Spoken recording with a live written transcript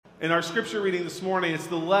In our scripture reading this morning, it's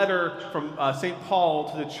the letter from St.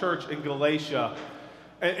 Paul to the church in Galatia.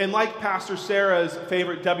 And like Pastor Sarah's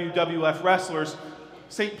favorite WWF wrestlers,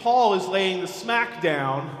 St. Paul is laying the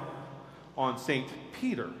smackdown on St.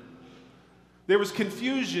 Peter. There was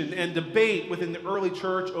confusion and debate within the early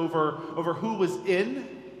church over who was in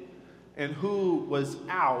and who was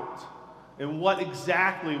out, and what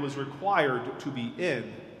exactly was required to be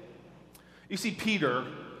in. You see, Peter,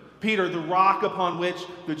 the rock upon which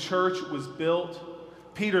the church was built,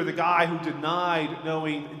 Peter, the guy who denied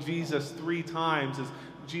knowing Jesus 3 times as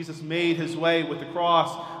Jesus made his way with the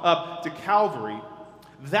cross up to Calvary,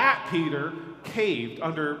 that Peter caved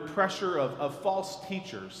under pressure of false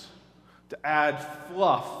teachers to add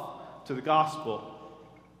fluff to the gospel.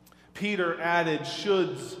 Peter added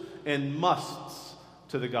shoulds and musts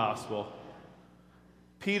to the gospel.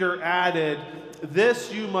 Peter added,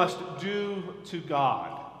 "This you must do to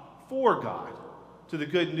God, for God," to the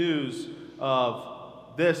good news of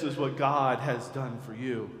this is what God has done for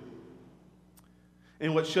you.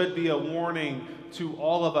 And what should be a warning to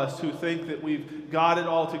all of us who think that we've got it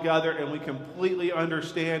all together and we completely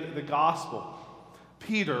understand the gospel.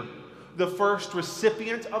 Peter, the first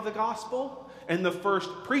recipient of the gospel and the first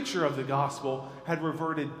preacher of the gospel, had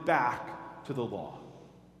reverted back to the law.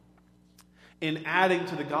 In adding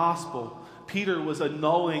to the gospel, Peter was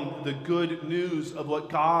annulling the good news of what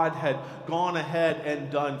God had gone ahead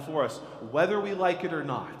and done for us, whether we like it or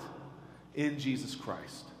not, in Jesus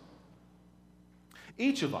Christ.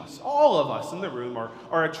 Each of us, all of us in the room,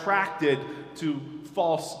 are attracted to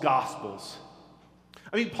false gospels.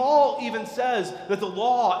 I mean, Paul even says that the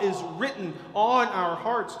law is written on our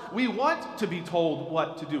hearts. We want to be told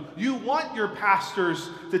what to do. You want your pastors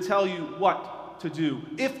to tell you what to do,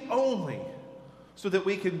 if only so that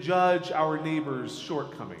we can judge our neighbor's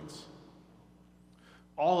shortcomings.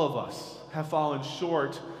 All of us have fallen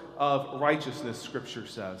short of righteousness, Scripture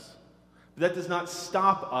says. But that does not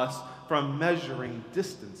stop us from measuring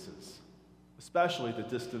distances, especially the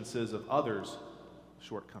distances of others'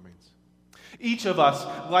 shortcomings. Each of us,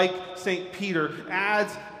 like St. Peter,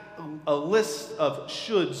 adds a list of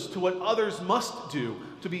shoulds to what others must do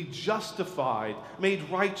to be justified, made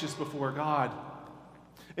righteous before God.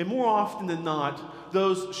 And more often than not,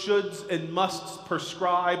 those shoulds and musts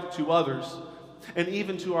prescribed to others, and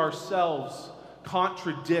even to ourselves,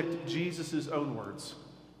 contradict Jesus' own words.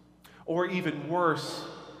 Or even worse,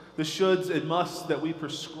 the shoulds and musts that we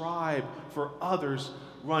prescribe for others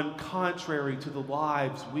run contrary to the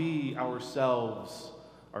lives we ourselves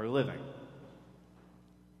are living.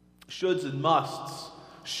 Shoulds and musts,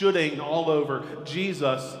 shoulding all over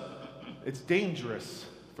Jesus, it's dangerous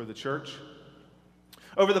for the church.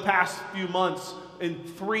 Over the past few months, in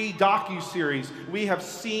 3 docuseries, we have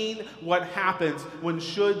seen what happens when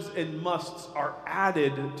shoulds and musts are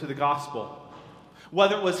added to the gospel.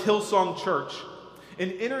 Whether it was Hillsong Church,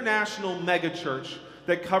 an international megachurch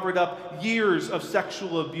that covered up years of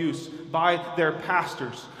sexual abuse by their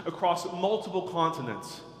pastors across multiple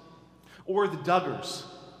continents, or the Duggars.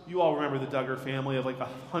 You all remember the Duggar family of like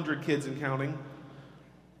 100 kids and counting.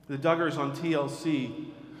 The Duggars on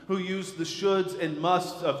TLC, who used the shoulds and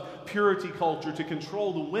musts of purity culture to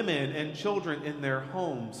control the women and children in their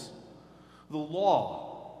homes. The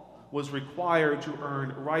law was required to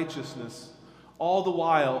earn righteousness. All the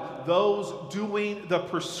while, those doing the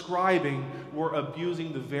prescribing were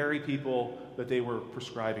abusing the very people that they were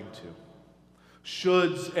prescribing to.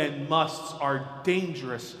 Shoulds and musts are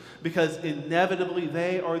dangerous because inevitably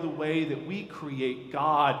they are the way that we create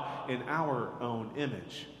God in our own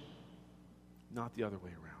image, not the other way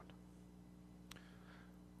around.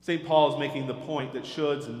 St. Paul is making the point that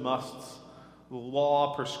shoulds and musts, the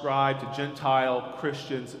law prescribed to Gentile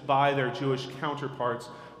Christians by their Jewish counterparts,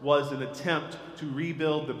 was an attempt to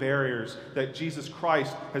rebuild the barriers that Jesus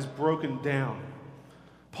Christ has broken down.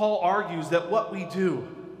 Paul argues that what we do,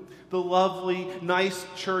 the lovely, nice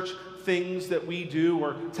church things that we do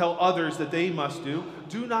or tell others that they must do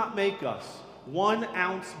not make us 1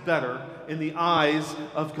 ounce better in the eyes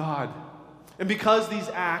of God. And because these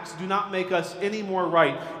acts do not make us any more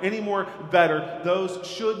right, any more better, those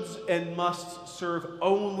shoulds and musts serve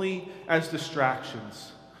only as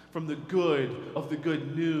distractions from the good of the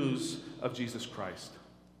good news of Jesus Christ.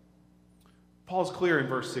 Paul's clear in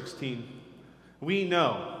verse 16. We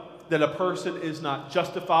know that a person is not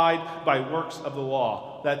justified by works of the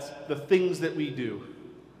law. That's the things that we do,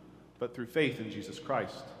 but through faith in Jesus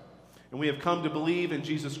Christ. And we have come to believe in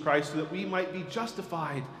Jesus Christ so that we might be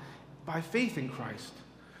justified by faith in Christ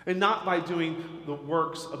and not by doing the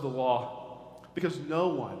works of the law, because no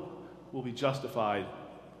one will be justified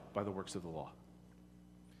by the works of the law.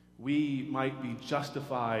 we might be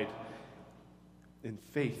justified in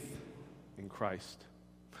faith in Christ.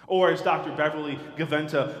 Or, as Dr. Beverly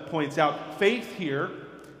Gaventa points out, faith here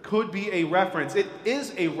could be a reference. It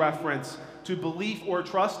is a reference to belief or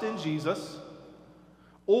trust in Jesus,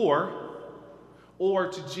 or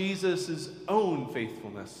to Jesus' own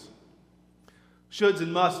faithfulness. Shoulds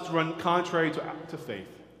and musts run contrary to faith,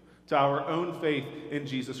 to our own faith in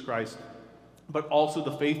Jesus Christ, but also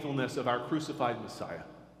the faithfulness of our crucified Messiah.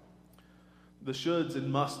 The shoulds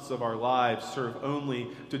and musts of our lives serve only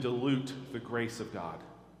to dilute the grace of God.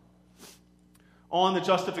 On the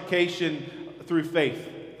justification through faith,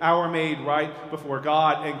 our made right before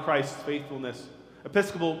God and Christ's faithfulness,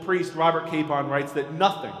 Episcopal priest Robert Capon writes that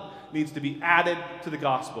nothing needs to be added to the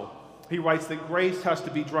gospel. He writes that grace has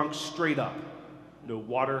to be drunk straight up. No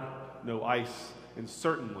water, no ice, and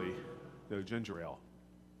certainly no ginger ale.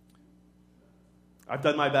 I've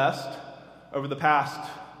done my best over the past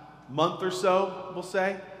month or so, we'll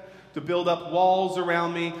say, to build up walls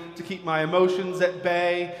around me, to keep my emotions at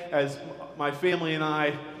bay as my family and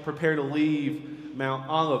I prepare to leave Mount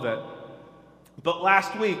Olivet. But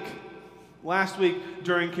last week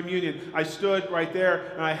during communion, I stood right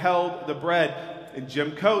there and I held the bread, and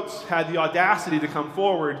Jim Coates had the audacity to come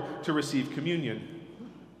forward to receive communion.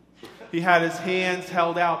 He had his hands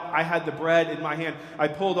held out. I had the bread in my hand. I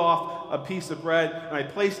pulled off a piece of bread and I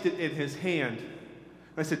placed it in his hand.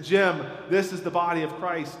 I said, Jim, this is the body of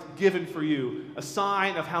Christ given for you, a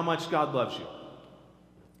sign of how much God loves you.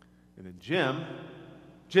 And then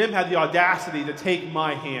Jim had the audacity to take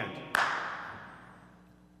my hand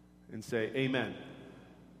and say, Amen.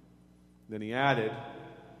 Then he added,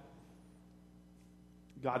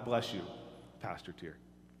 God bless you, Pastor Teer.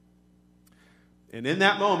 And in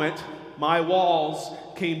that moment, my walls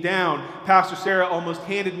came down. Pastor Sarah almost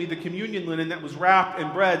handed me the communion linen that was wrapped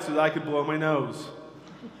in bread so that I could blow my nose.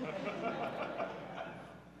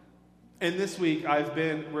 And this week, I've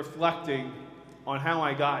been reflecting on how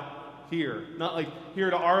I got here. Not like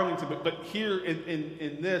here to Arlington, but here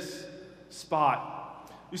in this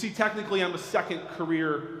spot. You see, technically, I'm a second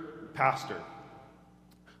career pastor.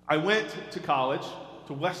 I went to college,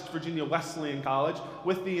 to West Virginia Wesleyan College,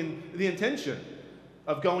 with the intention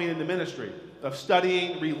of going into ministry, of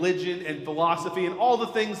studying religion and philosophy and all the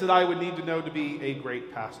things that I would need to know to be a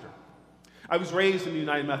great pastor. I was raised in the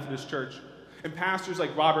United Methodist Church, and pastors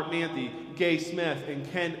like Robert Manthe, Gay Smith, and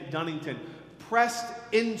Ken Dunnington pressed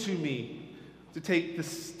into me to take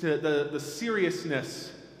the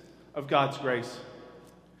seriousness of God's grace.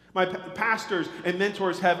 My pastors and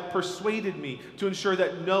mentors have persuaded me to ensure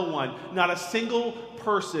that no one, not a single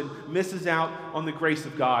person, misses out on the grace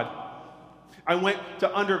of God. I went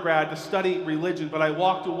to undergrad to study religion, but I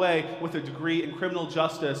walked away with a degree in criminal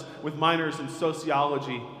justice with minors in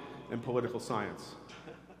sociology and political science.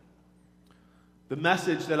 The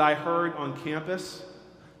message that I heard on campus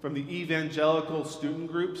from the evangelical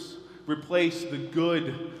student groups replaced the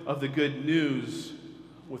good of the good news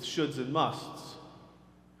with shoulds and musts,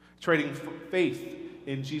 trading faith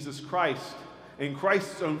in Jesus Christ and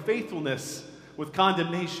Christ's own faithfulness with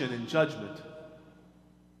condemnation and judgment.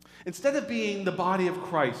 Instead of being the body of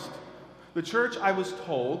Christ, the church, I was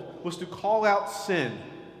told, was to call out sin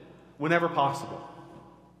whenever possible.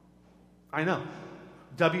 I know.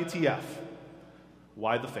 WTF.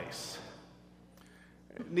 Why the face?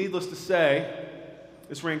 Needless to say,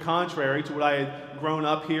 this ran contrary to what I had grown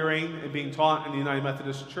up hearing and being taught in the United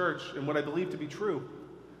Methodist Church and what I believed to be true.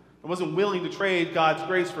 I wasn't willing to trade God's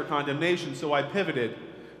grace for condemnation, so I pivoted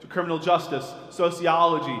to criminal justice,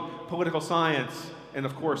 sociology, political science, and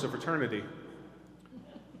of course, a fraternity.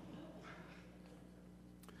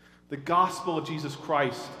 The gospel of Jesus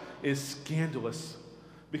Christ is scandalous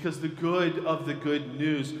because the good of the good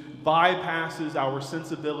news bypasses our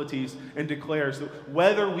sensibilities and declares that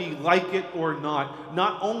whether we like it or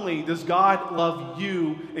not only does God love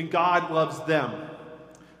you and God loves them,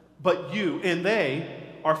 but you and they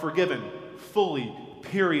are forgiven fully,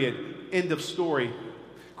 period, end of story.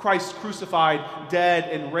 Christ crucified, dead,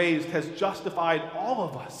 and raised has justified all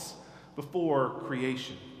of us before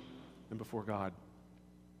creation and before God.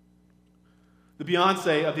 The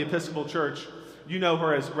Beyonce of the Episcopal Church, you know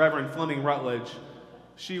her as Reverend Fleming Rutledge,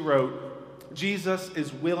 she wrote, Jesus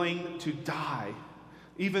is willing to die,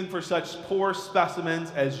 even for such poor specimens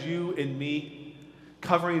as you and me,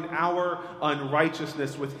 covering our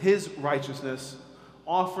unrighteousness with his righteousness,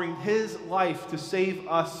 offering his life to save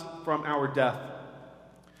us from our death.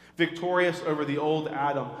 Victorious over the old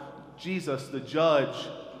Adam, Jesus, the judge,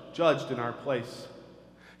 judged in our place.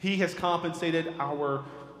 He has compensated our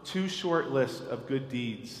too short list of good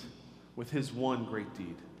deeds with his one great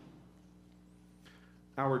deed.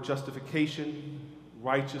 our justification,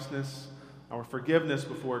 righteousness, our forgiveness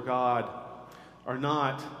before God are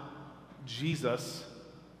not Jesus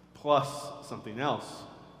plus something else.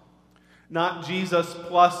 Not Jesus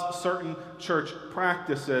plus certain church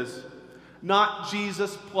practices. Not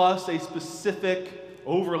Jesus plus a specific,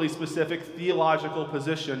 overly specific theological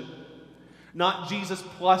position. Not Jesus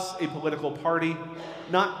plus a political party.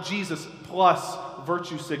 Not Jesus plus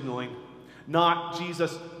virtue signaling. Not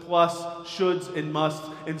Jesus plus shoulds and musts.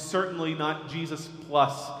 And certainly not Jesus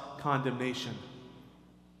plus condemnation.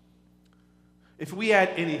 If we add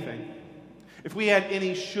anything, if we add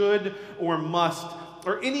any should or must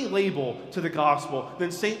or any label to the gospel,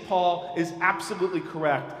 then St. Paul is absolutely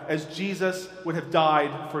correct, as Jesus would have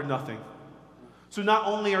died for nothing. So not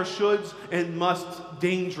only are shoulds and musts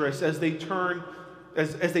dangerous as they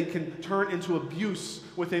can turn into abuse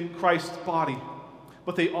within Christ's body,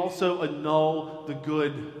 but they also annul the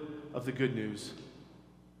good of the good news.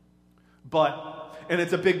 But, and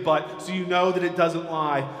it's a big but, so you know that it doesn't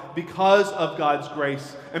lie, because of God's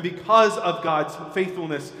grace and because of God's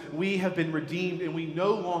faithfulness, we have been redeemed and we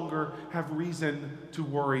no longer have reason to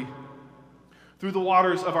worry. Through the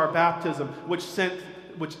waters of our baptism, which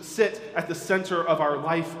sit at the center of our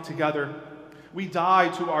life together, we die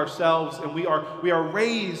to ourselves and we are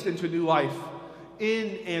raised into new life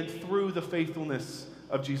in and through the faithfulness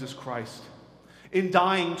of Jesus Christ. In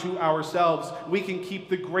dying to ourselves, we can keep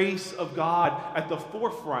the grace of God at the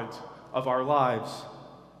forefront of our lives.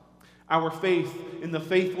 Our faith in the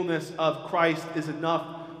faithfulness of Christ is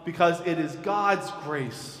enough because it is God's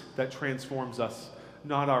grace that transforms us,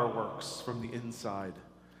 not our works from the inside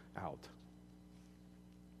out.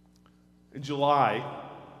 In July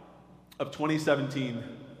of 2017,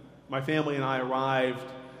 my family and I arrived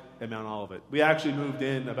at Mount Olivet. We actually moved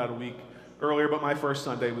in about a week earlier, but my first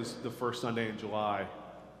Sunday was the first Sunday in July.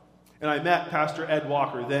 And I met Pastor Ed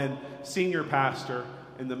Walker, then senior pastor,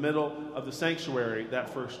 in the middle of the sanctuary that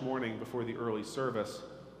first morning before the early service.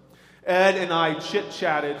 Ed and I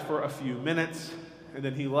chit-chatted for a few minutes, and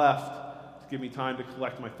then he left to give me time to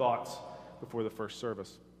collect my thoughts before the first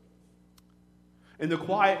service. In the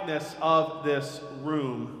quietness of this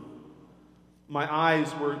room, my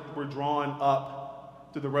eyes were drawn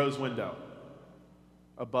up to the rose window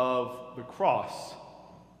above the cross.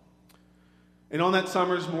 And on that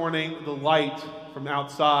summer's morning, the light from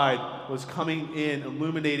outside was coming in,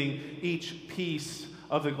 illuminating each piece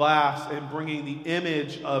of the glass and bringing the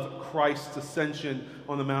image of Christ's ascension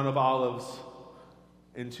on the Mount of Olives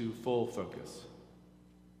into full focus.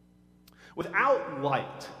 Without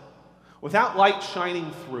light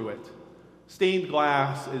shining through it, stained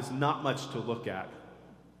glass is not much to look at.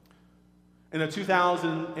 In a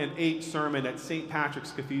 2008 sermon at St.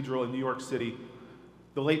 Patrick's Cathedral in New York City,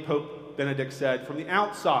 the late Pope Benedict said, "From the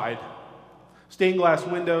outside, stained glass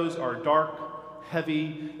windows are dark,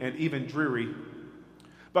 heavy, and even dreary.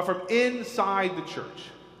 But from inside the church,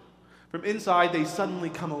 from inside they suddenly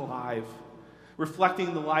come alive,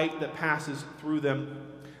 reflecting the light that passes through them.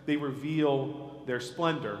 They reveal their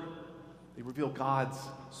splendor. They reveal God's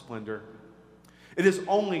splendor. It is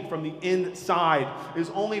only from the inside, it is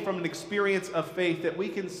only from an experience of faith that we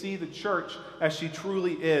can see the church as she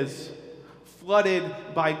truly is, flooded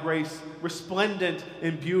by grace, resplendent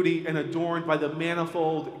in beauty, and adorned by the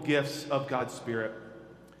manifold gifts of God's Spirit.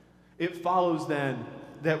 It follows then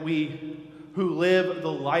that we who live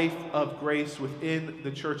the life of grace within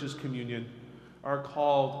the church's communion are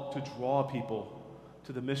called to draw people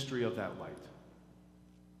to the mystery of that light.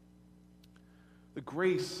 The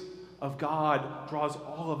grace of God draws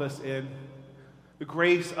all of us in. The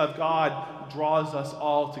grace of God draws us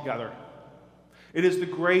all together. It is the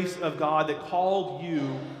grace of God that called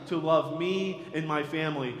you to love me and my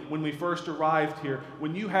family when we first arrived here,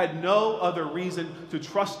 when you had no other reason to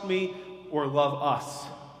trust me or love us.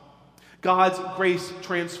 God's grace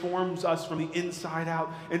transforms us from the inside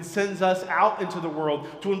out and sends us out into the world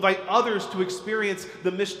to invite others to experience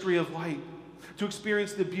the mystery of light, to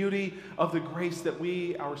experience the beauty of the grace that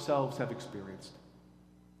we ourselves have experienced.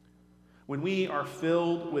 When we are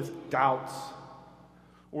filled with doubts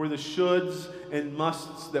or the shoulds and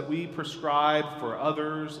musts that we prescribe for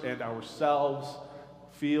others and ourselves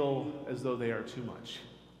feel as though they are too much,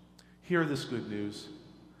 hear this good news.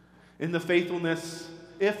 If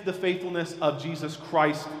the faithfulness of Jesus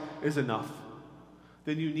Christ is enough,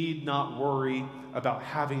 then you need not worry about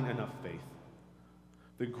having enough faith.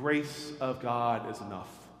 The grace of God is enough.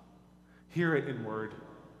 Hear it in word,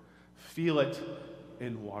 feel it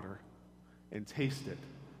in water, and taste it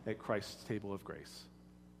at Christ's table of grace.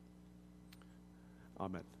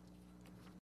 Amen.